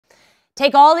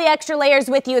Take all the extra layers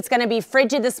with you. It's going to be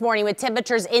frigid this morning with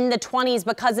temperatures in the 20s.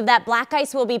 Because of that, black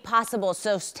ice will be possible,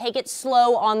 so take it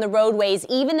slow on the roadways.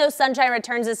 Even though sunshine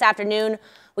returns this afternoon,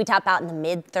 we top out in the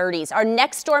mid-30s. Our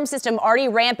next storm system already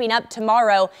ramping up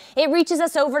tomorrow. It reaches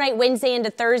us overnight Wednesday into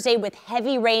Thursday with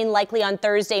heavy rain likely on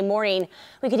Thursday morning.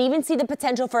 We could even see the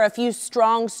potential for a few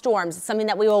strong storms. It's something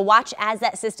that we will watch as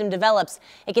that system develops.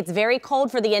 It gets very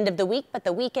cold for the end of the week, but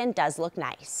the weekend does look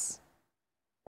nice.